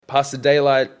Pastor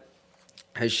Daylight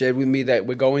has shared with me that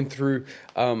we're going through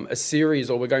a series,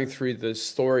 or we're going through the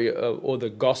story or the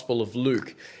Gospel of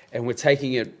Luke, and we're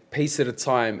taking it piece at a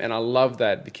time. And I love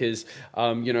that because,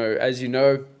 as you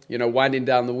know, winding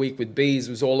down the week with Bees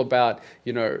was all about,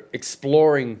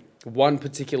 exploring one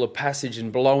particular passage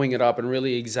and blowing it up and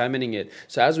really examining it.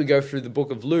 So as we go through the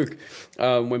book of Luke,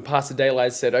 when Pastor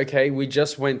Daylight said, okay, we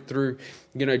just went through,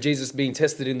 Jesus being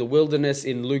tested in the wilderness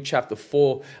in Luke chapter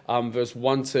 4, verse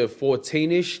 1 to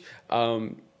 14-ish. I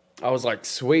was like,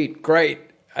 sweet, great.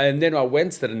 And then I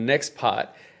went to the next part.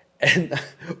 And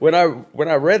when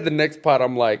I read the next part,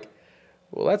 I'm like,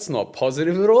 well, that's not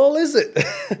positive at all, is it?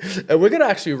 And we're going to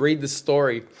actually read the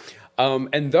story.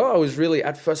 And though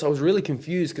at first I was really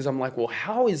confused, because I'm like, well,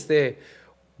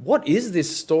 what is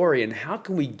this story and how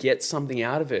can we get something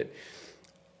out of it?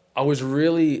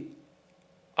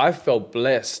 I felt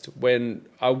blessed when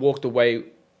I walked away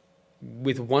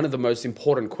with one of the most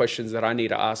important questions that I need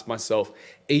to ask myself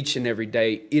each and every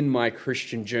day in my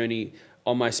Christian journey,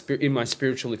 in my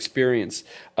spiritual experience.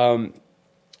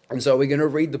 And so we're going to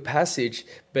read the passage,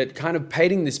 but kind of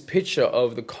painting this picture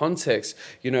of the context,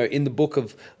 in the book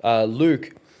of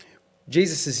Luke.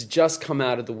 Jesus has just come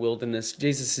out of the wilderness.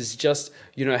 Jesus has just,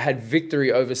 had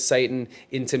victory over Satan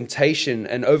in temptation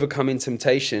and overcome in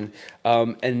temptation.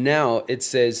 And now it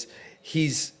says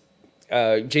Jesus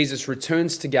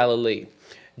returns to Galilee.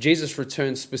 Jesus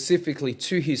returns specifically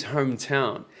to his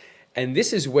hometown. And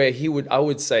this is where I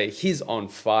would say he's on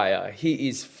fire. He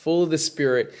is full of the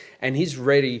Spirit, and he's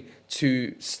ready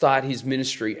to start his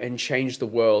ministry and change the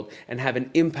world and have an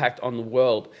impact on the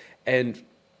world. And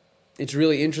it's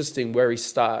really interesting where he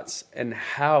starts and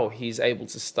how he's able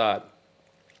to start.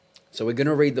 So we're going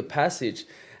to read the passage.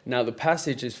 Now, the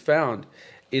passage is found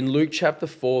in Luke chapter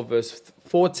 4, verse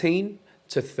 14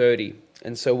 to 30.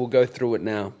 And so we'll go through it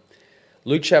now.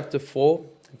 Luke chapter 4,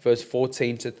 verse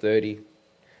 14 to 30.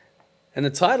 And the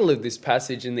title of this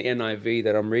passage in the NIV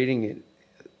that I'm reading,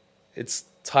 it's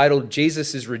titled,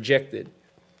 Jesus is Rejected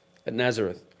at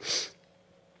Nazareth.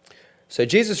 So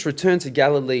Jesus returned to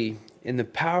Galilee in the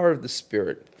power of the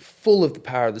Spirit, full of the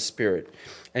power of the Spirit,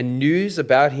 and news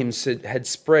about him had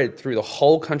spread through the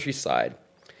whole countryside.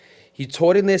 He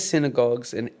taught in their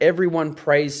synagogues, and everyone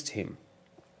praised him.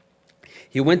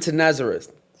 He went to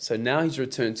Nazareth, so now he's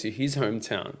returned to his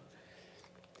hometown,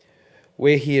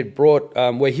 where he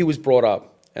was brought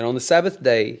up. And on the Sabbath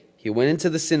day, he went into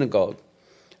the synagogue,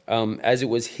 as it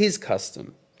was his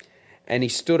custom, and he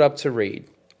stood up to read.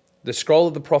 The scroll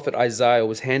of the prophet Isaiah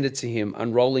was handed to him.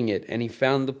 Unrolling it, and he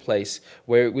found the place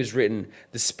where it was written,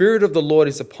 "The Spirit of the Lord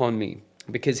is upon me,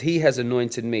 because he has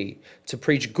anointed me to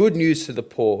preach good news to the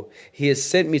poor. He has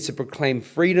sent me to proclaim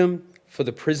freedom for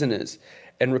the prisoners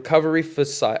and recovery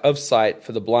of sight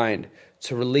for the blind,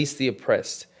 to release the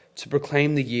oppressed, to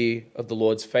proclaim the year of the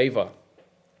Lord's favor."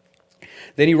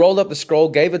 Then he rolled up the scroll,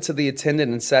 gave it to the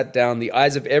attendant, and sat down. The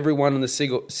eyes of everyone in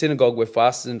the synagogue were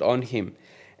fastened on him.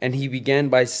 And he began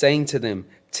by saying to them,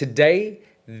 "Today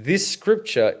this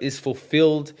scripture is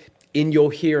fulfilled in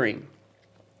your hearing."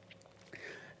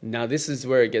 Now this is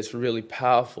where it gets really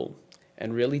powerful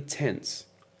and really tense.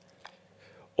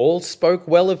 All spoke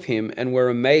well of him and were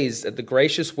amazed at the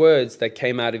gracious words that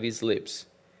came out of his lips.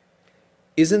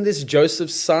 "Isn't this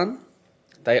Joseph's son?"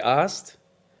 they asked.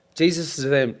 Jesus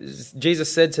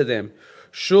said to them,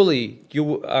 Surely you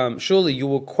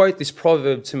will quote this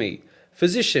proverb to me,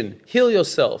 'Physician, heal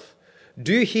yourself.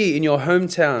 Do here in your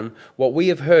hometown what we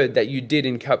have heard that you did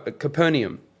in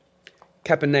Capernaum.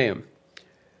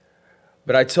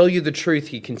 But I tell you the truth,"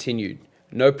 he continued,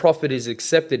 "no prophet is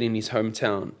accepted in his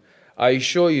hometown. I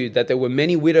assure you that there were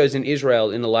many widows in Israel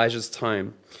in Elijah's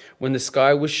time, when the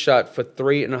sky was shut for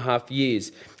 3.5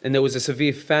 years, and there was a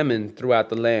severe famine throughout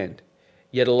the land.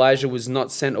 Yet Elijah was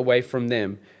not sent away from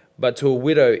them, but to a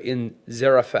widow in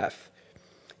Zarephath,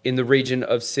 in the region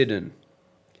of Sidon.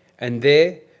 And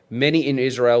there many in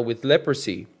Israel with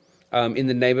leprosy, in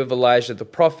the name of Elijah the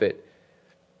prophet.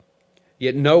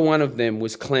 Yet no one of them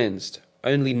was cleansed,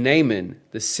 only Naaman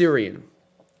the Syrian."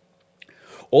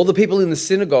 All the people in the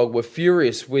synagogue were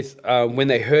furious when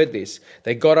they heard this.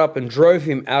 They got up and drove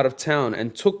him out of town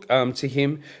and took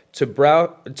him to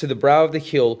the brow of the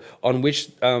hill on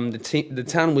which the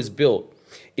town was built,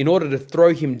 in order to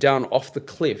throw him down off the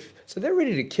cliff. So they're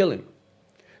ready to kill him.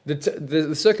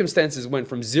 The circumstances went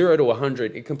from 0 to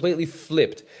 100. It completely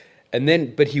flipped.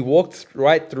 But he walked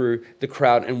right through the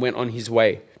crowd and went on his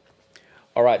way.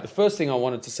 All right, the first thing I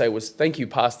wanted to say was, thank you,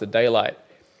 Pastor Daylight.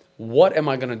 What am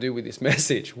I going to do with this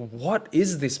message? What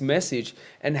is this message?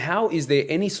 And how is there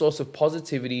any source of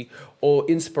positivity or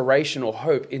inspiration or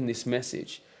hope in this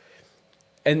message?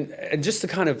 And just to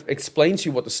kind of explain to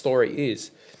you what the story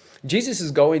is, Jesus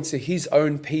is going to his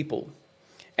own people,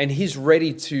 and he's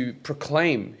ready to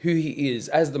proclaim who he is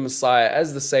as the Messiah,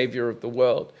 as the Savior of the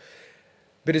world.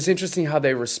 But it's interesting how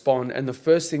they respond, and the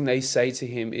first thing they say to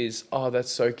him is, "Oh,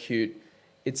 that's so cute.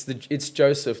 It's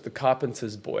Joseph, the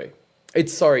carpenter's boy.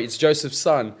 It's Joseph's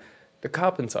son, the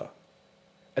carpenter."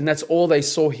 And that's all they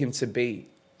saw him to be.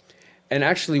 And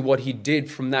actually what he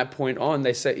did from that point on,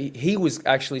 they say he was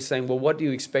actually saying, "Well, what do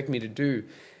you expect me to do?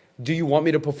 Do you want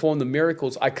me to perform the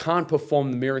miracles? I can't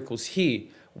perform the miracles here."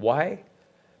 Why?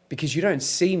 Because you don't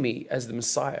see me as the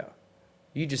Messiah.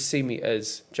 You just see me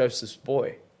as Joseph's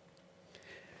boy.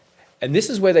 And this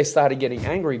is where they started getting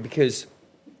angry, because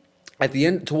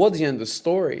towards the end of the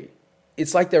story,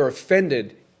 it's like they're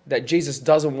offended that Jesus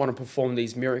doesn't want to perform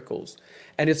these miracles.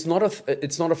 And it's not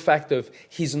a fact of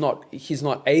he's not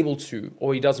able to,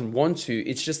 or he doesn't want to.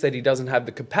 It's just that he doesn't have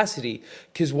the capacity,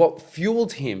 because what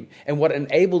fueled him and what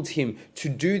enabled him to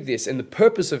do this, and the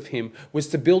purpose of him, was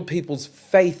to build people's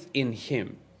faith in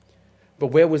him. But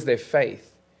where was their faith?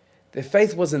 Their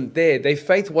faith wasn't there. Their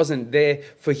faith wasn't there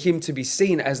for him to be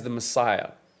seen as the Messiah.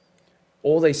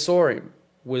 All they saw him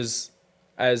was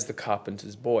as the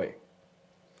carpenter's boy.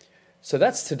 So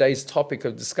that's today's topic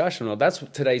of discussion, or that's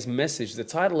today's message. The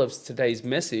title of today's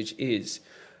message is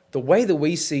the way that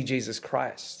we see Jesus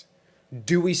Christ.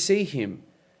 Do we see him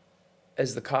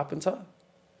as the carpenter,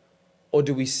 or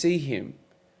do we see him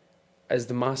as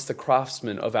the master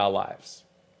craftsman of our lives?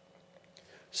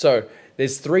 So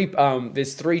there's three,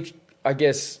 I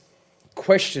guess,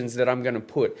 questions that I'm going to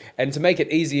put. And to make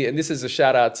it easier, and this is a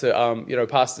shout out to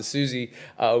Pastor Susie.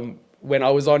 When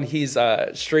I was on his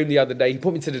stream the other day, he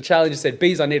put me to the challenge and said,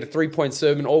 "Bees, I need a 3-point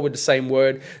sermon, all with the same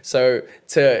word." So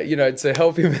to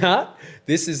help him out,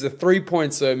 this is a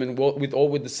 3-point sermon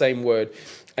with the same word.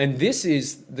 And this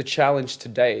is the challenge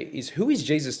today: is who is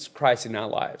Jesus Christ in our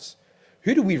lives?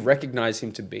 Who do we recognize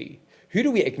him to be? Who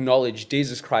do we acknowledge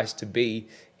Jesus Christ to be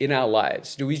in our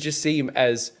lives? Do we just see him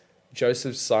as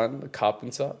Joseph's son, the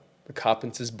carpenter, the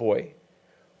carpenter's boy?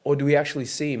 Or do we actually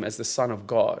see him as the Son of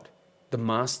God, the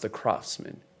master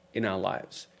craftsman in our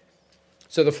lives?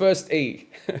 So the first E,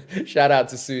 shout out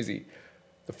to Susie.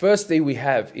 The first E we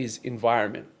have is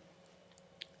environment.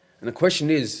 And the question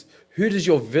is, who does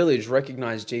your village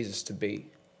recognize Jesus to be?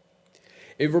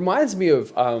 It reminds me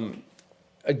of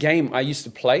a game I used to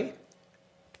play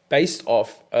based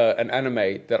off an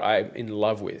anime that I'm in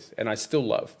love with, and I still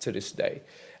love to this day,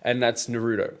 and that's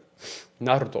Naruto.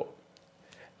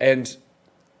 And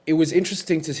it was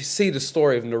interesting to see the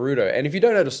story of Naruto. And if you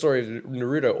don't know the story of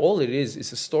Naruto, all it is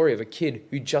a story of a kid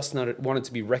who just wanted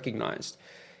to be recognized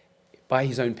by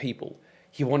his own people.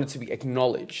 He wanted to be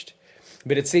acknowledged.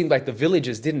 But it seemed like the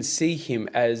villagers didn't see him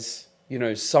as,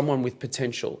 someone with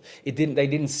potential. They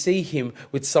didn't see him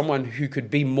with someone who could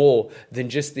be more than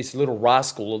just this little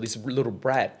rascal or this little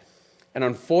brat. And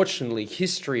unfortunately,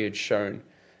 history had shown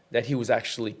that he was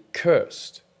actually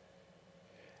cursed.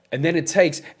 And then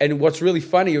and what's really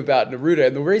funny about Naruto,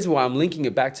 and the reason why I'm linking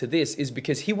it back to this, is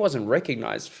because he wasn't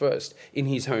recognized first in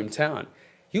his hometown.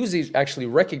 He was actually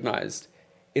recognized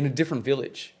in a different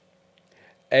village.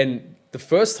 And the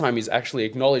first time he's actually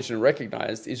acknowledged and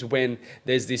recognized is when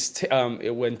there's this,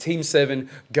 when Team 7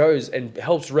 goes and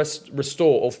helps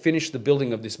restore or finish the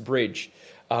building of this bridge.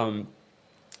 And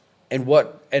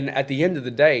at the end of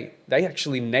the day, they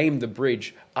actually named the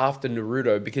bridge after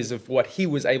Naruto because of what he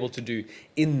was able to do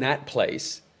in that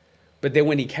place. But then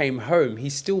when he came home, he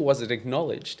still wasn't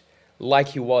acknowledged like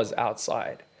he was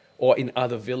outside or in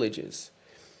other villages.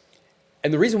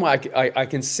 And the reason why I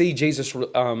can see Jesus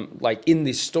in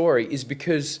this story is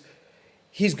because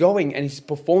he's going and he's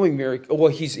performing miracles,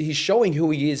 or he's showing who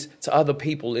he is to other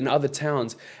people in other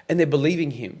towns, and they're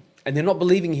believing him. And they're not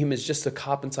believing him as just a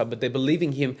carpenter, but they're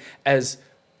believing him as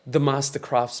the master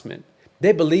craftsman.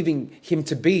 They're believing him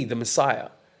to be the Messiah.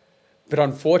 But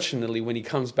unfortunately, when he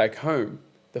comes back home,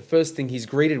 the first thing he's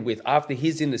greeted with after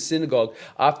he's in the synagogue,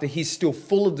 after he's still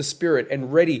full of the Spirit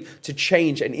and ready to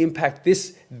change and impact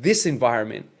this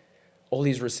environment, all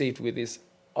he's received with is,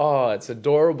 "Oh, it's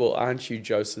adorable. Aren't you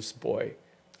Joseph's boy?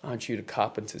 Aren't you the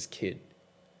carpenter's kid?"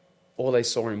 All they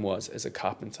saw him was as a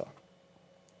carpenter.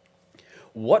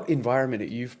 What environment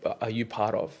are you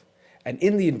part of? And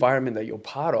in the environment that you're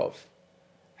part of,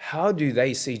 how do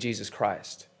they see Jesus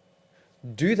Christ?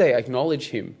 Do they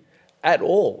acknowledge him at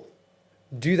all?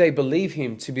 Do they believe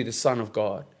him to be the Son of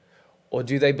God? Or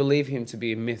do they believe him to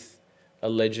be a myth, a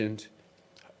legend,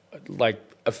 like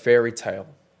a fairy tale?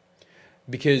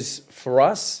 Because for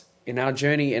us, in our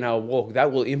journey, in our walk,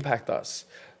 that will impact us.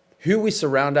 Who we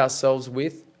surround ourselves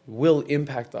with will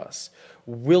impact us.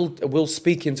 will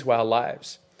speak into our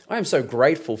lives. I am so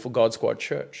grateful for God Squad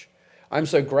Church. I'm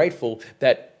so grateful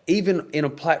that even in a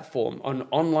platform, an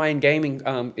online gaming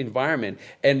environment,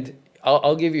 and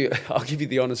I'll give you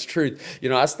the honest truth. You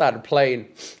know, I started playing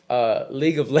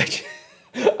League of Legends.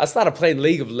 I started playing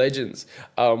League of Legends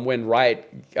when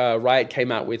Riot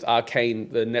came out with Arcane,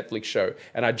 the Netflix show,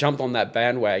 and I jumped on that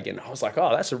bandwagon. I was like,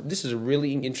 oh, this is a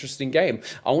really interesting game.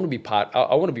 I want to be part.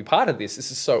 I want to be part of this.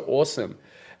 This is so awesome.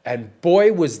 And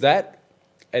boy, was that.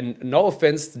 And no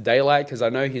offense to Daylight, because I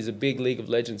know he's a big League of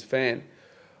Legends fan,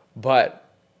 but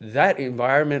that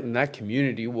environment and that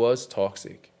community was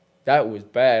toxic. That was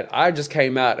bad. I just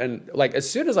came out and like as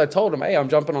soon as I told them, hey, I'm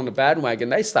jumping on the bandwagon,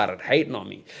 they started hating on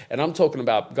me. And I'm talking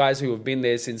about guys who have been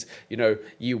there since, you know,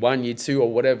 year 1, year 2 or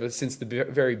whatever, since the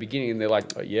very beginning. And they're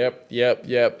like, oh, yep.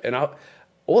 And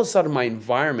all of a sudden my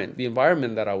environment, the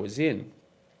environment that I was in,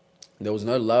 there was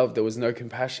no love, there was no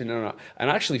compassion, and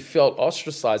I actually felt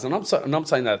ostracized. And I'm not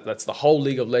saying that that's the whole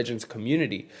League of Legends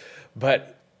community,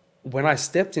 but when I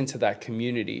stepped into that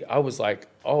community, I was like,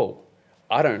 oh,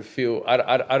 I don't feel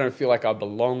like I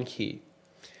belong here.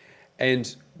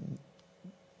 And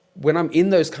when I'm in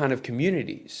those kind of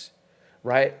communities,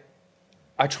 right,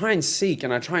 I try and seek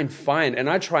and I try and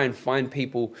find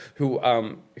people who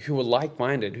are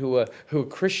like-minded, who are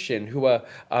Christian, who are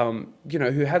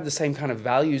who have the same kind of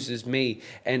values as me,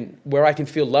 and where I can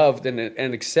feel loved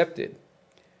and accepted.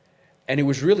 And it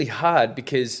was really hard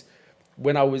because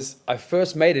when I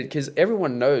first made it, because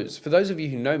everyone knows, for those of you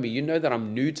who know me, you know that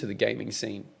I'm new to the gaming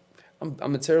scene.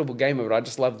 I'm a terrible gamer, but I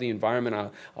just love the environment.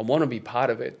 I want to be part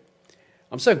of it.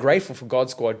 I'm so grateful for God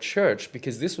Squad Church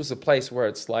because this was a place where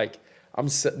it's like,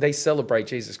 they celebrate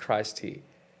Jesus Christ here.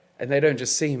 And they don't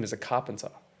just see him as a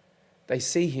carpenter. They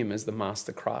see him as the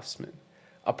master craftsman.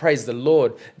 I praise the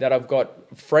Lord that I've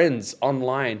got friends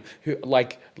online who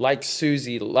like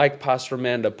Susie, like Pastor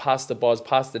Amanda, Pastor Boz,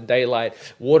 Pastor Daylight,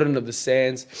 Warden of the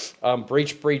Sands,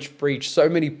 Breach. So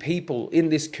many people in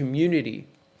this community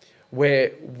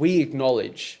where we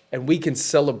acknowledge and we can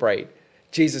celebrate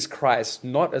Jesus Christ,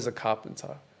 not as a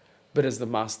carpenter, but as the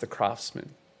master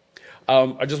craftsman.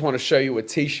 I just want to show you a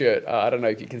t-shirt. I don't know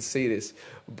if you can see this,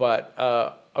 but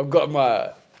I've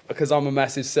got because I'm a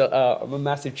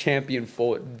massive champion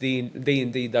for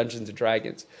D&D Dungeons and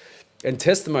Dragons. And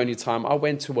testimony time, I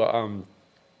went to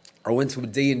a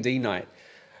D&D night,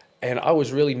 and I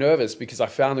was really nervous because I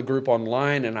found the group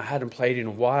online and I hadn't played in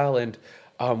a while. And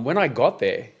when I got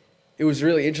there, it was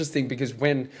really interesting because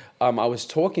when I was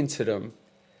talking to them,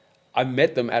 I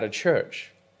met them at a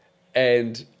church,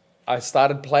 and I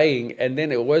started playing, and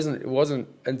then it wasn't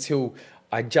until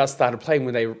I just started playing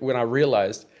when I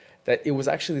realized that it was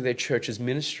actually their church's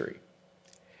ministry.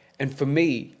 And for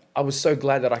me, I was so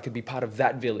glad that I could be part of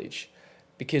that village,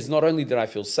 because not only did I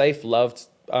feel safe, loved,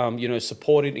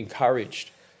 supported, encouraged,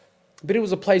 but it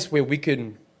was a place where we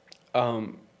could,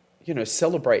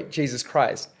 celebrate Jesus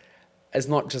Christ as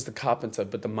not just the carpenter,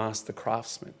 but the master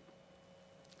craftsman.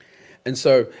 And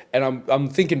so, and I'm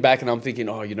thinking back and I'm thinking,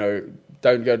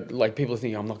 don't go, like people are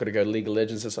thinking, I'm not going to go to League of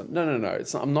Legends or something. No.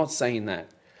 I'm not saying that.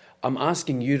 I'm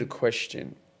asking you the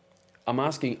question. I'm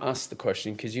asking us the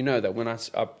question, because you know that when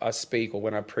I speak or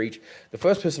when I preach, the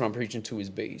first person I'm preaching to is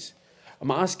bees.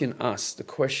 I'm asking us the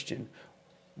question,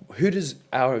 who does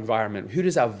our environment, who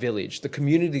does our village, the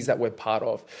communities that we're part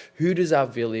of, who does our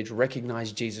village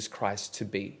recognize Jesus Christ to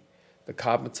be? The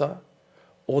carpenter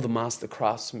or the master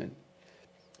craftsman?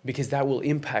 Because that will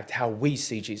impact how we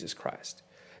see Jesus Christ.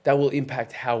 That will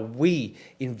impact how we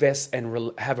invest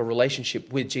and have a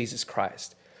relationship with Jesus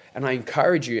Christ. And I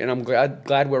encourage you, and I'm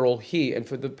glad we're all here. And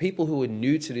for the people who are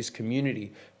new to this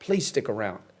community, please stick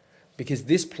around. Because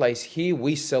this place here,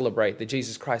 we celebrate that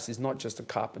Jesus Christ is not just a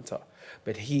carpenter,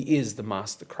 but he is the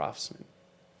master craftsman.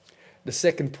 The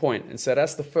second point, and so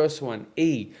that's the first one,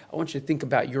 E, I want you to think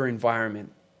about your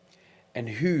environment. And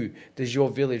who does your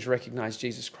village recognize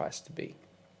Jesus Christ to be?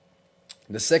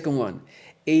 The second one,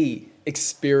 E,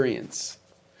 experience.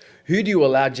 Who do you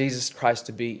allow Jesus Christ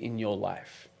to be in your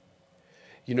life?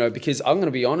 Because I'm going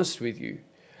to be honest with you.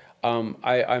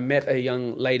 I met a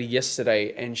young lady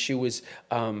yesterday, and she was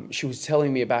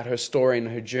telling me about her story and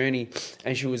her journey,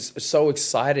 and she was so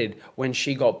excited when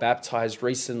she got baptized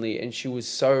recently, and she was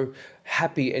so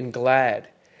happy and glad.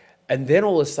 And then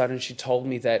all of a sudden she told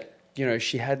me that,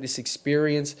 she had this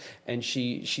experience, and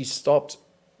she stopped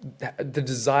the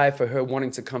desire for her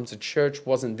wanting to come to church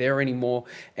wasn't there anymore.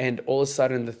 And all of a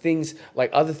sudden the things, like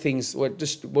other things, were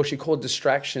just what she called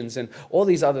distractions, and all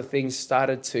these other things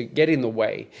started to get in the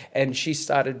way. And she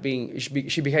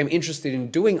she became interested in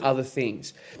doing other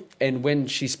things. And when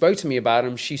she spoke to me about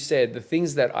them, she said, the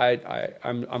things that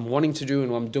I'm wanting to do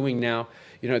and I'm doing now,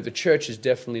 the church is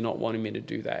definitely not wanting me to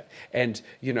do that. And,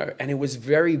 and it was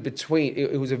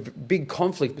it was a big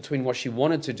conflict between what she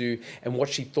wanted to do and what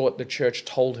she thought the church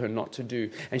told her not to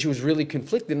do. And she was really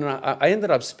conflicted. And I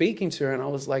ended up speaking to her, and I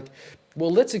was like,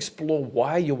 well, let's explore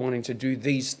why you're wanting to do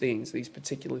these things, these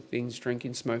particular things,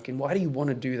 drinking, smoking. Why do you want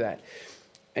to do that?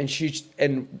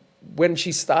 And when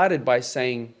she started by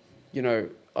saying, oh,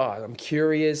 I'm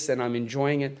curious and I'm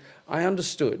enjoying it, I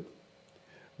understood.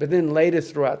 But then later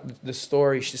throughout the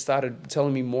story, she started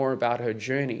telling me more about her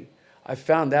journey. I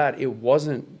found out it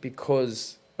wasn't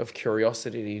because of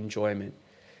curiosity and enjoyment.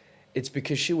 It's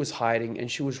because she was hiding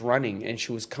and she was running, and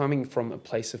she was coming from a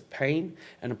place of pain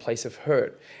and a place of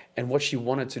hurt. And what she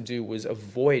wanted to do was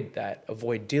avoid that,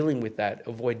 avoid dealing with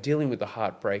the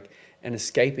heartbreak, and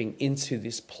escaping into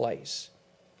this place.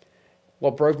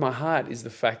 What broke my heart is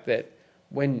the fact that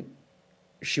when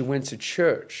she went to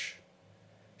church,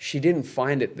 she didn't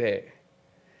find it there.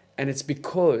 And it's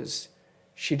because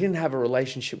she didn't have a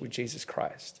relationship with Jesus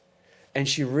Christ. And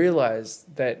she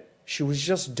realized that she was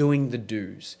just doing the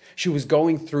do's. She was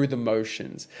going through the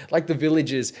motions, like the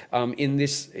villagers in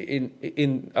this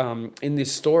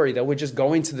story. They were just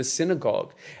going to the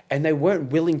synagogue, and they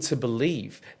weren't willing to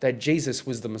believe that Jesus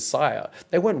was the Messiah.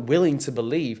 They weren't willing to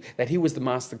believe that he was the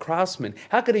master craftsman.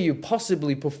 How could you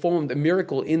possibly perform a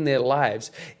miracle in their lives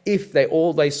if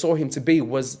all they saw him to be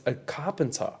was a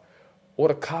carpenter or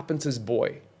a carpenter's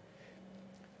boy?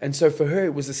 And so for her,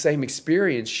 it was the same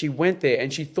experience. She went there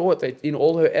and she thought that in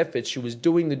all her efforts, she was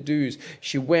doing the dues.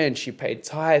 She went, she paid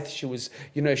tithe, she was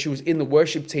in the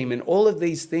worship team and all of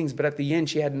these things. But at the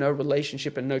end, she had no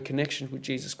relationship and no connection with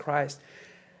Jesus Christ.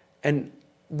 And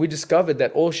we discovered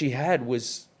that all she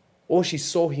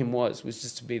saw him was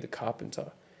just to be the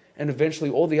carpenter. And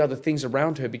eventually all the other things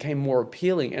around her became more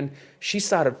appealing. And she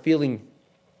started feeling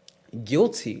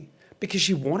guilty because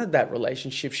she wanted that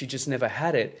relationship. She just never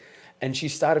had it. And she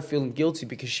started feeling guilty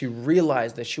because she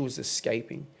realized that she was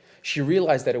escaping. She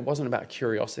realized that it wasn't about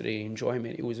curiosity and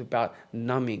enjoyment. It was about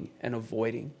numbing and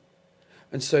avoiding.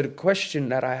 And so the question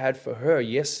that I had for her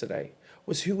yesterday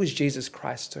was, who was Jesus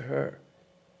Christ to her?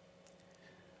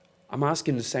 I'm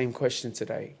asking the same question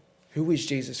today. Who is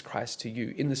Jesus Christ to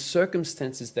you in the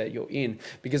circumstances that you're in?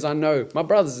 Because I know my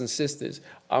brothers and sisters,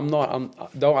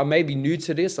 though I may be new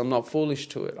to this, I'm not foolish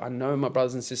to it. I know my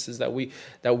brothers and sisters that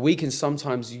we can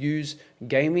sometimes use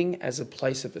gaming as a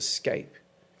place of escape.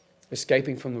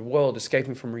 Escaping from the world,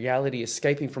 escaping from reality,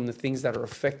 escaping from the things that are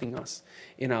affecting us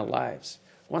in our lives.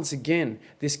 Once again,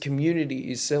 this community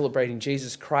is celebrating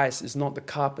Jesus Christ as not the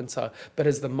carpenter, but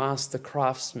as the master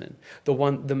craftsman,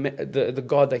 the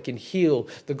God that can heal,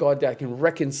 the God that can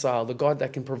reconcile, the God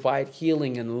that can provide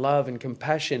healing and love and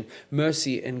compassion,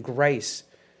 mercy and grace.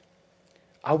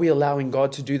 Are we allowing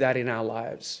God to do that in our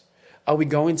lives? Are we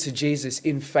going to Jesus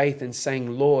in faith and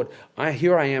saying, Lord,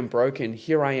 here I am broken,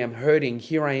 here I am hurting,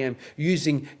 here I am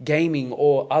using gaming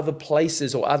or other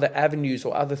places or other avenues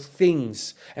or other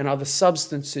things and other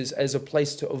substances as a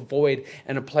place to avoid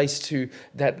and a place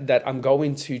that I'm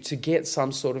going to get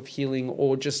some sort of healing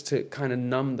or just to kind of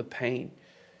numb the pain?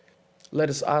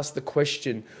 Let us ask the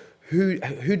question, who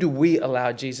do we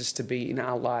allow Jesus to be in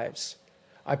our lives?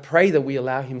 I pray that we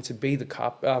allow him to be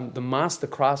the master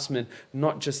craftsman,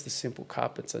 not just the simple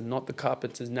carpenter, not the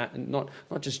carpenter's, not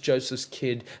just Joseph's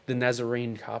kid, the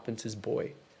Nazarene carpenter's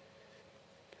boy.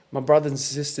 My brothers and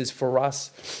sisters, for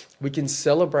us, we can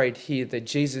celebrate here that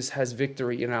Jesus has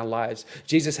victory in our lives.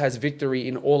 Jesus has victory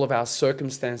in all of our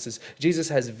circumstances. Jesus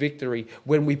has victory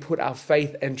when we put our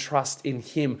faith and trust in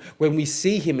him, when we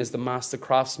see him as the master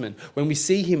craftsman, when we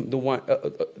see him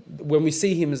when we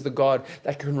see him as the God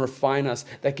that can refine us,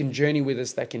 that can journey with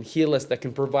us, that can heal us, that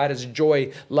can provide us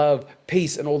joy, love,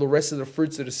 peace, and all the rest of the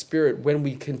fruits of the Spirit when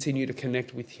we continue to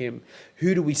connect with him.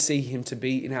 Who do we see him to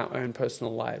be in our own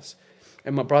personal lives?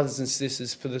 And my brothers and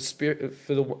sisters,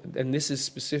 and this is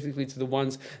specifically to the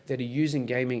ones that are using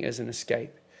gaming as an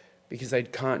escape because they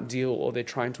can't deal or they're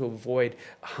trying to avoid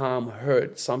harm,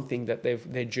 hurt, something that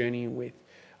they're journeying with.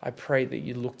 I pray that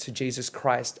you look to Jesus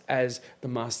Christ as the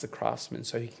master craftsman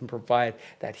so he can provide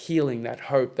that healing, that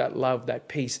hope, that love, that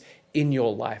peace in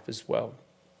your life as well.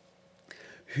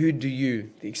 Who do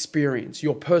you,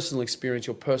 your personal experience,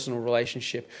 your personal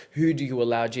relationship, who do you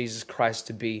allow Jesus Christ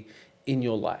to be in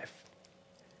your life?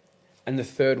 And the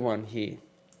third one here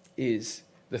is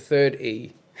the third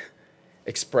E,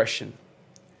 expression.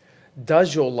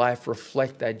 Does your life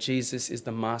reflect that Jesus is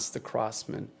the master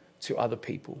craftsman to other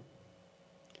people?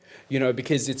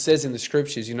 Because it says in the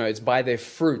scriptures, it's by their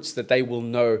fruits that they will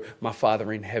know my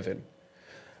Father in heaven.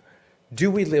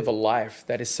 Do we live a life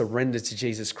that is surrendered to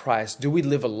Jesus Christ? Do we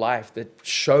live a life that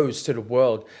shows to the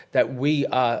world that we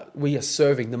are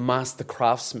serving the master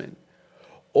craftsman?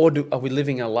 Or are we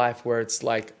living a life where it's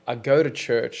like, I go to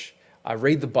church, I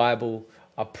read the Bible,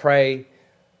 I pray,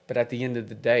 but at the end of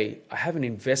the day, I haven't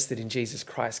invested in Jesus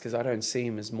Christ because I don't see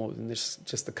him as more than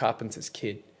just the carpenter's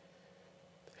kid.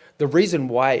 The reason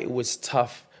why it was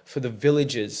tough for the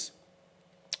villagers,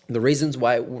 the reason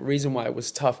why it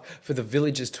was tough for the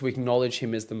villagers to acknowledge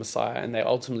him as the Messiah, and they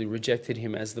ultimately rejected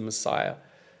him as the Messiah,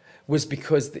 was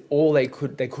because they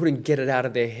couldn't get it out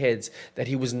of their heads that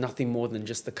he was nothing more than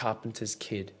just the carpenter's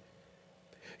kid.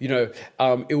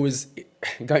 It was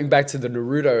going back to the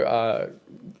Naruto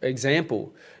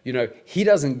example. He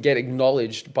doesn't get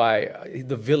acknowledged by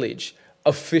the village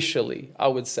officially, I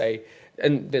would say.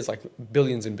 And there's like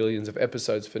billions and billions of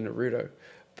episodes for Naruto.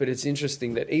 But it's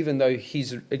interesting that even though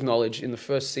he's acknowledged in the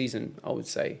first season, I would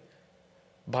say,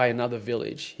 by another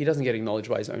village, he doesn't get acknowledged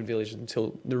by his own village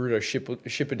until Naruto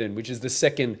Shippuden, which is the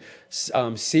second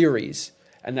series.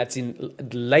 And that's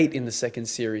late in the second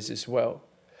series as well.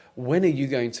 When are you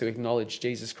going to acknowledge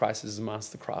Jesus Christ as the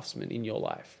master craftsman in your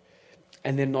life?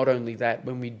 And then not only that,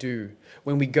 when we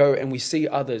go and we see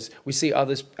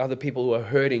other people who are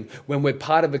hurting, when we're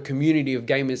part of a community of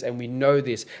gamers and we know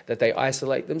this, that they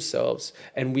isolate themselves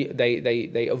and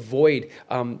they avoid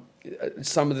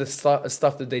some of the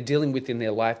stuff that they're dealing with in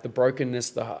their life, the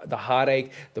brokenness, the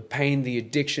heartache, the pain, the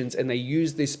addictions, and they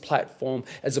use this platform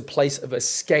as a place of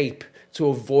escape to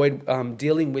avoid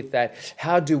dealing with that.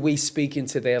 How do we speak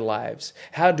into their lives?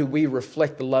 How do we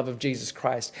reflect the love of Jesus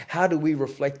Christ? How do we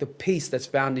reflect the peace that's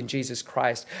found in Jesus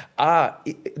Christ?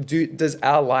 Do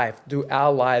our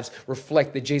lives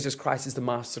reflect that Jesus Christ is the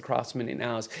master craftsman in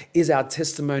ours? Is our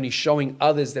testimony showing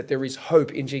others that there is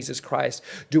hope in Jesus Christ?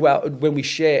 When we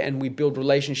share and we build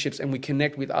relationships and we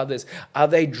connect with others, are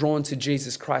they drawn to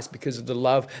Jesus Christ because of the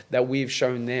love that we've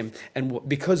shown them and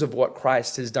because of what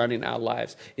Christ has done in our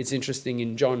lives? It's interesting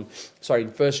in 1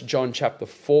 John chapter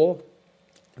 4,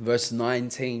 verse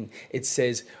 19, it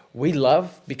says, we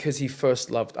love because he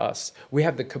first loved us. We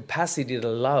have the capacity to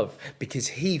love because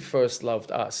he first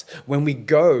loved us. When we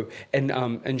go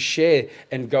and share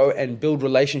and go and build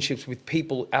relationships with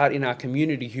people out in our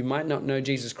community who might not know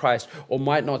Jesus Christ or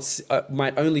might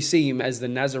only see him as the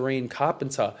Nazarene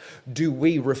carpenter, do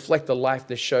we reflect a life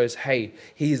that shows, hey,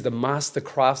 he is the master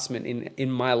craftsman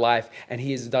in my life and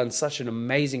he has done such an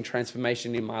amazing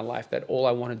transformation in my life that all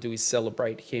I want to do is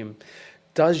celebrate him?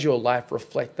 Does your life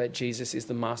reflect that Jesus is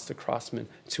the master craftsman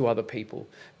to other people?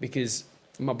 Because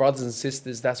my brothers and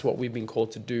sisters, that's what we've been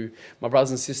called to do. My brothers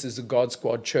and sisters of God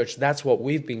Squad Church, that's what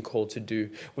we've been called to do.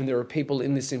 When there are people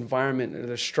in this environment that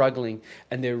are struggling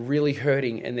and they're really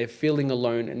hurting and they're feeling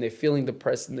alone and they're feeling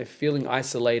depressed and they're feeling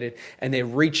isolated and they're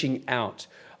reaching out,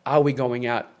 are we going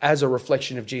out as a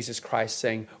reflection of Jesus Christ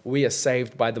saying, we are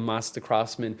saved by the master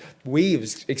craftsman.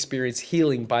 We've experienced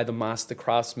healing by the master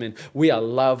craftsman. We are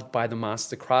loved by the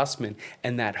master craftsman.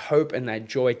 And that hope and that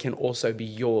joy can also be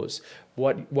yours.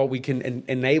 What we can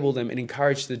enable them and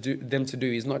encourage them to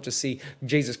do is not just see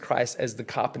Jesus Christ as the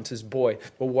carpenter's boy,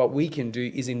 but what we can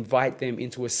do is invite them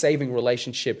into a saving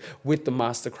relationship with the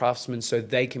master craftsman so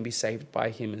they can be saved by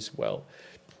him as well.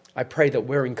 I pray that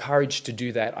we're encouraged to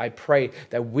do that. I pray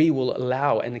that we will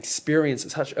allow and experience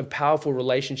such a powerful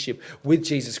relationship with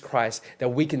Jesus Christ that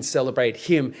we can celebrate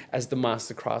him as the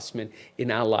master craftsman in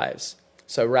our lives.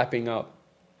 So wrapping up,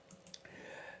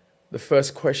 the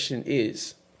first question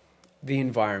is the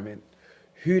environment.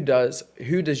 Who does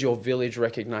your village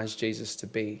recognize Jesus to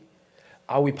be?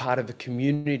 Are we part of a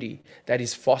community that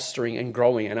is fostering and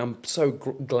growing? And I'm so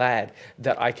glad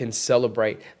that I can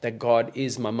celebrate that God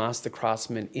is my master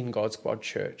craftsman in God Squad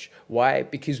Church. Why?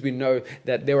 Because we know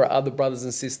that there are other brothers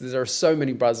and sisters. There are so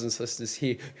many brothers and sisters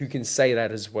here who can say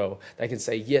that as well. They can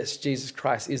say, yes, Jesus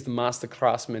Christ is the master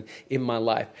craftsman in my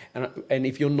life. And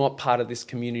if you're not part of this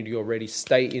community already,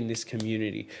 stay in this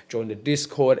community. Join the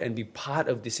Discord and be part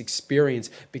of this experience,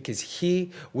 because here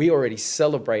we already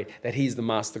celebrate that he's the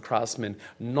master craftsman,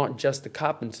 not just the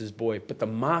carpenter's boy, but the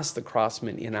master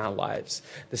craftsman in our lives.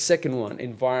 The second one,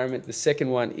 environment. The second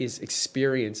one is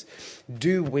experience.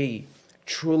 Do we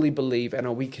truly believe and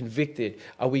are we convicted?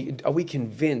 Are we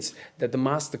convinced that the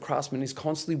master craftsman is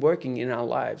constantly working in our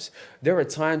lives? There are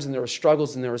times and there are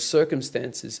struggles and there are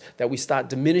circumstances that we start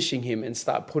diminishing him and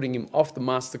start putting him off the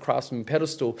master craftsman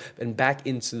pedestal and back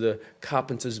into the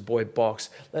carpenter's boy box.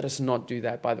 Let us not do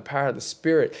that. By the power of the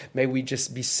Spirit, may we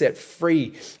just be set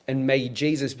free, and may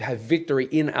Jesus have victory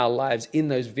in our lives in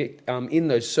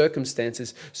those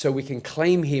circumstances, so we can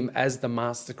claim him as the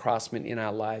master craftsman in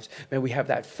our lives. May we have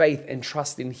that faith and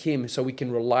trust in him, so we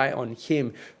can rely on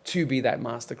him to be that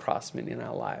master craftsman in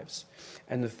our lives.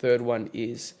 And the third one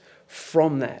is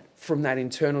from that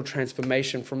internal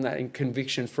transformation, from that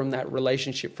conviction, from that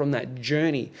relationship, from that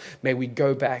journey, may we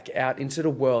go back out into the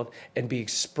world and be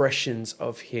expressions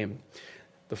of him.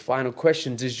 The final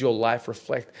question: does your life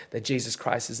reflect that Jesus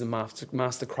Christ is the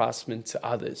master craftsman to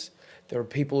others? There are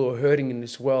people who are hurting in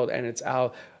this world, and it's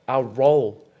our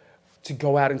role to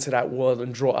go out into that world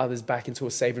and draw others back into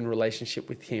a saving relationship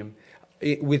with him,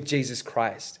 with Jesus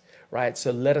Christ, right?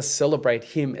 So let us celebrate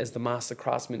him as the master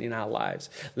craftsman in our lives.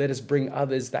 Let us bring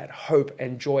others that hope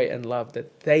and joy and love,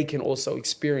 that they can also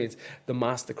experience the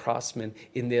master craftsman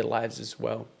in their lives as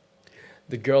well.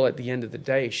 The girl, at the end of the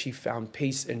day, she found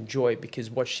peace and joy because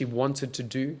what she wanted to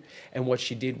do and what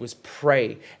she did was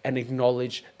pray and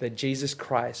acknowledge that Jesus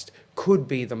Christ could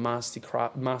be the master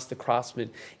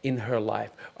craftsman in her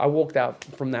life. I walked out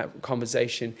from that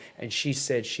conversation and she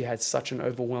said she had such an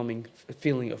overwhelming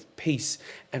feeling of peace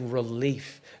and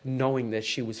relief, knowing that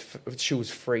she was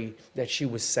free, that she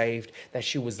was saved, that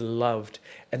she was loved,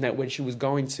 and that when she was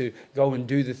going to go and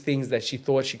do the things that she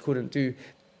thought she couldn't do,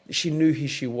 she knew who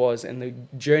she was, and the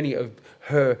journey of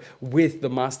her with the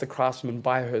master craftsman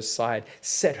by her side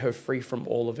set her free from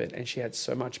all of it, and she had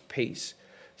so much peace.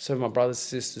 So my brothers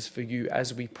and sisters, for you,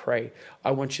 as we pray,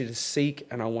 I want you to seek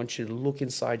and I want you to look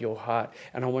inside your heart,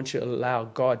 and I want you to allow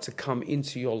God to come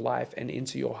into your life and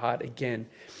into your heart again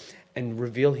and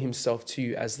reveal himself to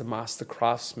you as the master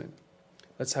craftsman.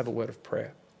 Let's have a word of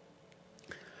prayer.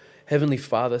 Heavenly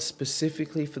Father,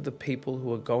 specifically for the people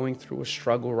who are going through a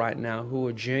struggle right now, who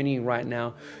are journeying right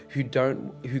now, who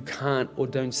can't or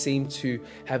don't seem to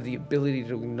have the ability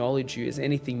to acknowledge you as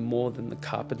anything more than the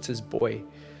carpenter's boy,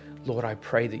 Lord, I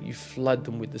pray that you flood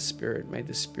them with the Spirit. May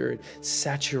the Spirit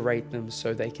saturate them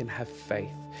so they can have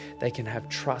faith, they can have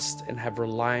trust and have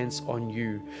reliance on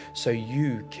you, so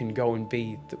you can go and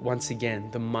be, once again,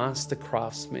 the master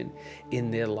craftsman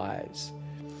in their lives.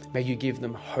 May you give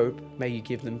them hope. May you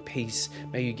give them peace.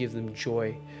 May you give them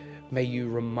joy. May you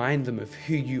remind them of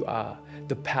who you are,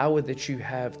 the power that you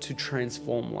have to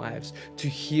transform lives, to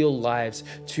heal lives,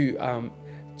 to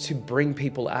bring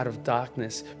people out of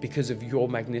darkness because of your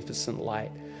magnificent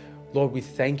light. Lord, we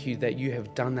thank you that you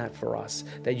have done that for us,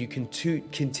 that you can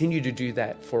continue to do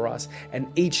that for us. And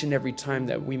each and every time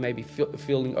that we may be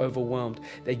feeling overwhelmed,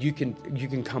 that you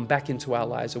can come back into our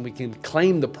lives and we can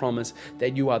claim the promise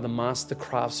that you are the master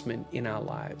craftsman in our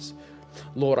lives.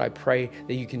 Lord, I pray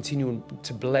that you continue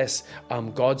to bless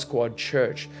God Squad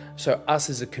Church. So us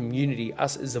as a community,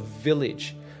 us as a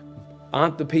village,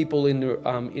 aren't the people in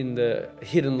the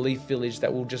Hidden Leaf Village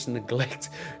that will just neglect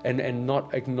and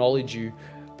not acknowledge you.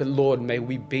 But Lord, may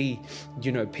we be,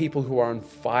 people who are on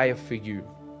fire for you.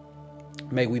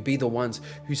 May we be the ones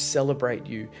who celebrate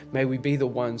you. May we be the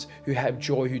ones who have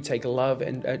joy, who take love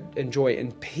and joy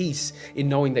and peace in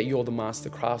knowing that you're the master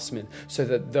craftsman, so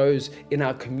that those in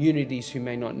our communities who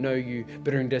may not know you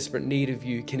but are in desperate need of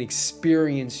you can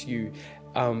experience you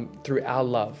through our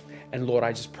love. And Lord,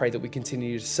 I just pray that we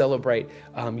continue to celebrate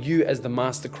you as the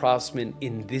master craftsman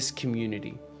in this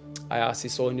community. I ask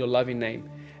this all in your loving name.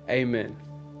 Amen.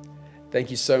 Thank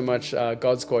you so much,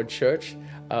 God Squad Church.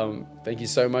 Thank you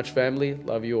so much, family.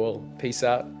 Love you all. Peace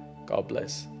out. God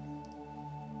bless.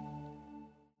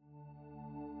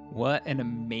 What an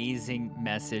amazing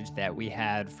message that we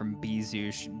had from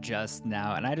Bezush just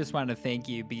now. And I just want to thank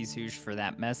you, Bezush, for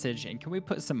that message. And can we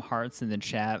put some hearts in the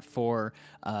chat for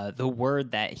the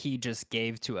word that he just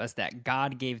gave to us, that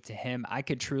God gave to him? I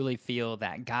could truly feel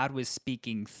that God was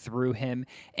speaking through him.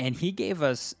 And he gave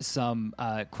us some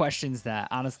questions that,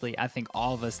 honestly, I think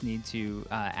all of us need to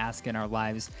ask in our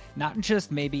lives, not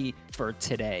just maybe for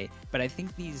today, but I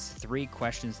think these 3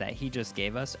 questions that he just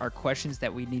gave us are questions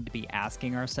that we need to be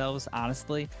asking ourselves,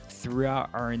 honestly, throughout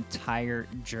our entire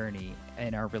journey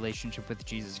in our relationship with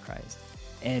Jesus Christ.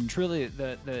 And truly,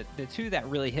 the two that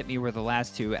really hit me were the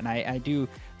last two. And I do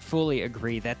fully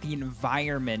agree that the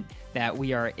environment that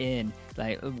we are in,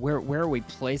 like where are we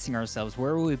placing ourselves?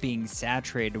 Where are we being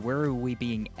saturated? Where are we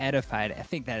being edified? I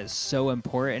think that is so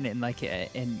important. And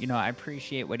I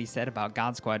appreciate what he said about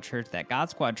God Squad Church, that God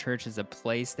Squad Church is a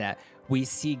place that we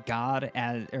see God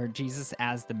as, or Jesus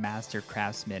as, the master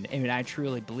craftsman. And I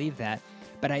truly believe that.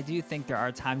 But I do think there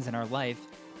are times in our life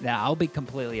that, I'll be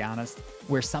completely honest,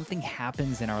 where something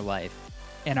happens in our life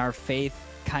and our faith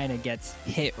kind of gets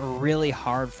hit really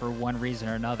hard for one reason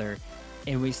or another,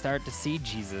 and we start to see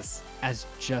Jesus as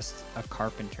just a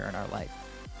carpenter in our life.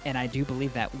 And I do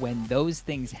believe that when those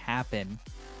things happen,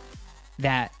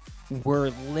 that we're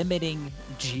limiting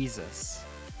Jesus.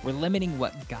 We're limiting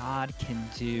what God can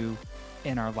do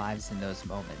in our lives in those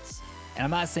moments. And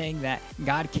I'm not saying that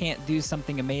God can't do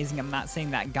something amazing. I'm not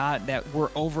saying that we're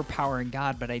overpowering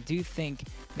God, but I do think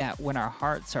that when our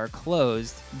hearts are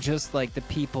closed, just like the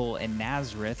people in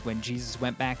Nazareth, when Jesus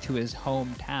went back to his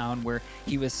hometown where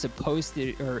he was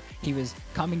he was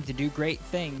coming to do great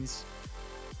things,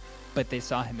 but they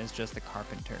saw him as just a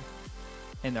carpenter,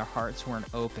 and their hearts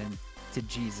weren't open to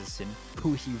Jesus and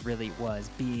who he really was,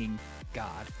 being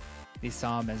God. They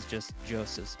saw him as just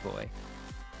Joseph's boy.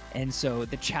 And so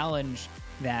the challenge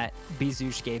that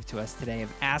Bezush gave to us today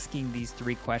of asking these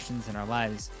 3 questions in our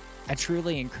lives, I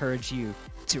truly encourage you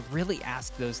to really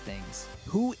ask those things.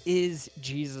 Who is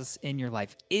Jesus in your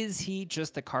life? Is he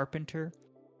just a carpenter?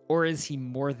 Or is he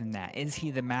more than that? Is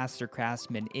he the master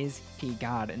craftsman? Is he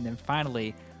God? And then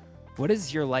finally, what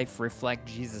does your life reflect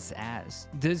Jesus as?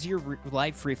 Does your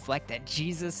life reflect that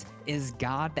Jesus is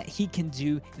God, that he can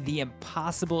do the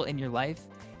impossible in your life?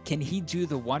 Can he do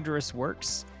the wondrous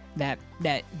works that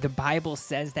the Bible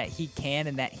says that he can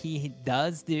and that he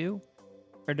does do?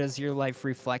 Or does your life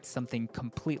reflect something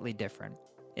completely different?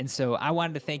 And so I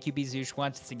wanted to thank you, Bezush,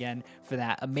 once again for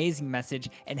that amazing message.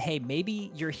 And hey,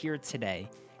 maybe you're here today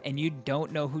and you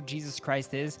don't know who Jesus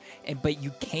Christ is, but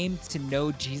you came to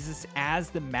know Jesus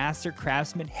as the master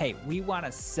craftsman. Hey, we want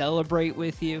to celebrate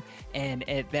with you, and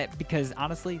that, because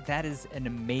honestly, that is an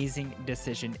amazing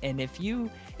decision. And if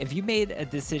you made a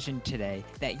decision today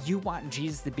that you want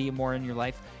Jesus to be more in your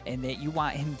life and that you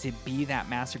want him to be that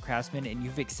master craftsman, and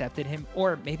you've accepted him,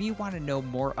 or maybe you want to know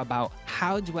more about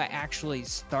how do I actually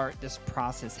start this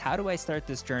process? How do I start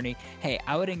this journey? Hey,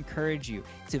 I would encourage you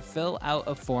to fill out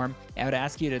a form. I would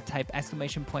ask you to type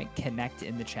 !connect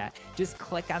in the chat. Just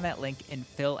click on that link and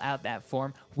fill out that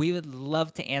form. We would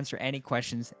love to answer any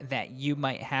questions that you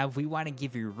might have. We want to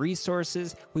give you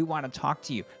resources. We want to talk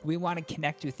to you. We want to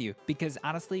connect with you, because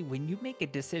honestly, when you make a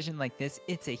decision like this,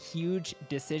 it's a huge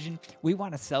decision. We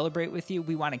want to celebrate with you.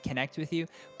 We want to connect with you,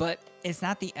 but it's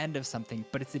not the end of something,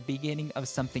 but it's the beginning of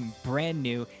something brand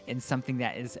new and something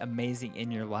that is amazing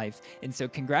in your life. And so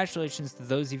congratulations to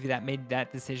those of you that made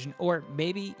that decision. Or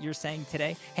maybe you're saying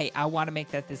today, hey, I want to make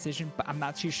that decision, but I'm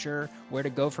not too sure where to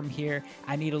go from here.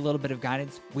 I need a little bit of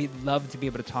guidance. We'd love to be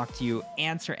able to talk to you,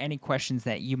 answer any questions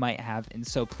that you might have. And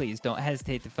so please don't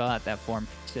hesitate to fill out that form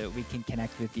so that we can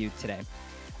connect with you today.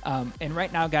 And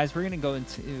right now, guys, we're going to go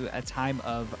into a time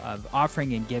of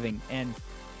offering and giving. And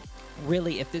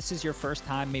really, if this is your first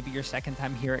time, maybe your second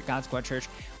time here at God Squad Church,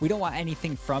 we don't want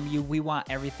anything from you. We want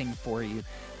everything for you.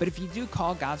 But if you do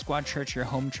call God Squad Church your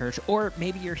home church, or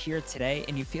maybe you're here today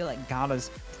and you feel like God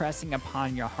is pressing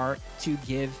upon your heart to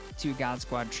give to God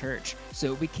Squad Church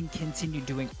so we can continue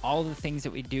doing all the things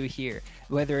that we do here,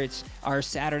 whether it's our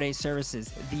Saturday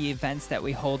services, the events that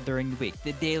we hold during the week,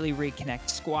 the daily reconnect,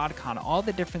 SquadCon, all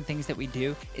the different things that we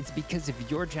do, it's because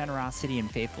of your generosity and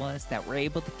faithfulness that we're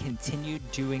able to continue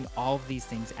doing all of these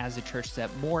things as a church, so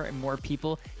that more and more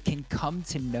people can come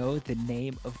to know the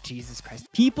name of Jesus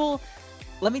Christ. People,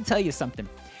 let me tell you something.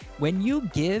 When you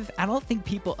give, I don't think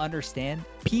people understand.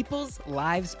 People's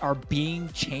lives are being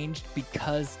changed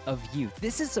because of you.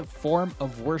 This is a form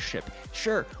of worship.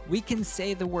 Sure, we can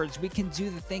say the words, we can do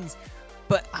the things,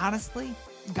 but honestly,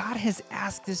 God has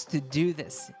asked us to do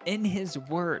this in his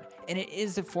word, and it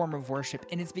is a form of worship.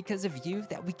 And it's because of you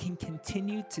that we can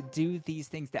continue to do these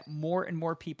things, that more and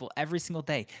more people every single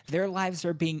day, their lives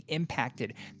are being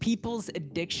impacted. People's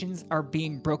addictions are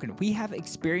being broken. We have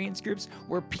experience groups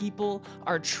where people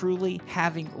are truly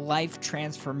having life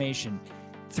transformation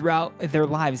throughout their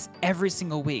lives every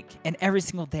single week and every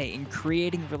single day, and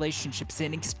creating relationships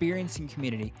and experiencing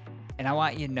community. And I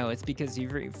want you to know it's because of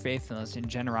your faithfulness and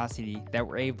generosity that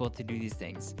we're able to do these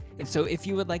things. And so if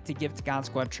you would like to give to God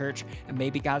Squad Church, and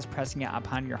maybe God's pressing it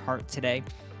upon your heart today,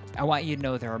 I want you to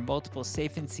know there are multiple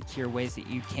safe and secure ways that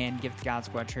you can give to God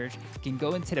Squad Church. You can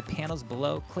go into the panels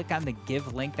below, click on the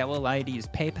give link that will allow you to use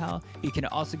PayPal. You can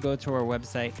also go to our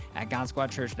website at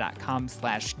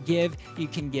godsquadchurch.com/give. You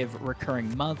can give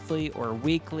recurring monthly or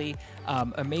weekly,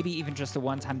 or maybe even just a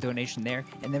one-time donation there.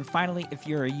 And then finally, if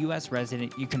you're a U.S.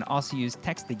 resident, you can also use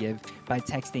text to give by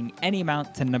texting any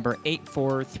amount to number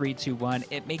 84321.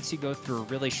 It makes you go through a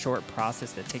really short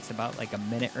process that takes about like a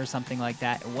minute or something like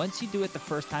that. And once you do it the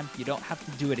first time, you don't have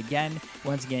to do it again.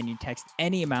 Once again, you text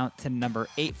any amount to number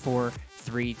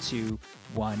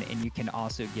 84321, and you can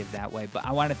also give that way. But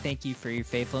I want to thank you for your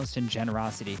faithfulness and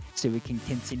generosity so we can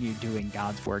continue doing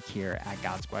God's work here at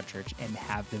God Squad Church and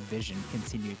have the vision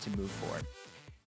continue to move forward.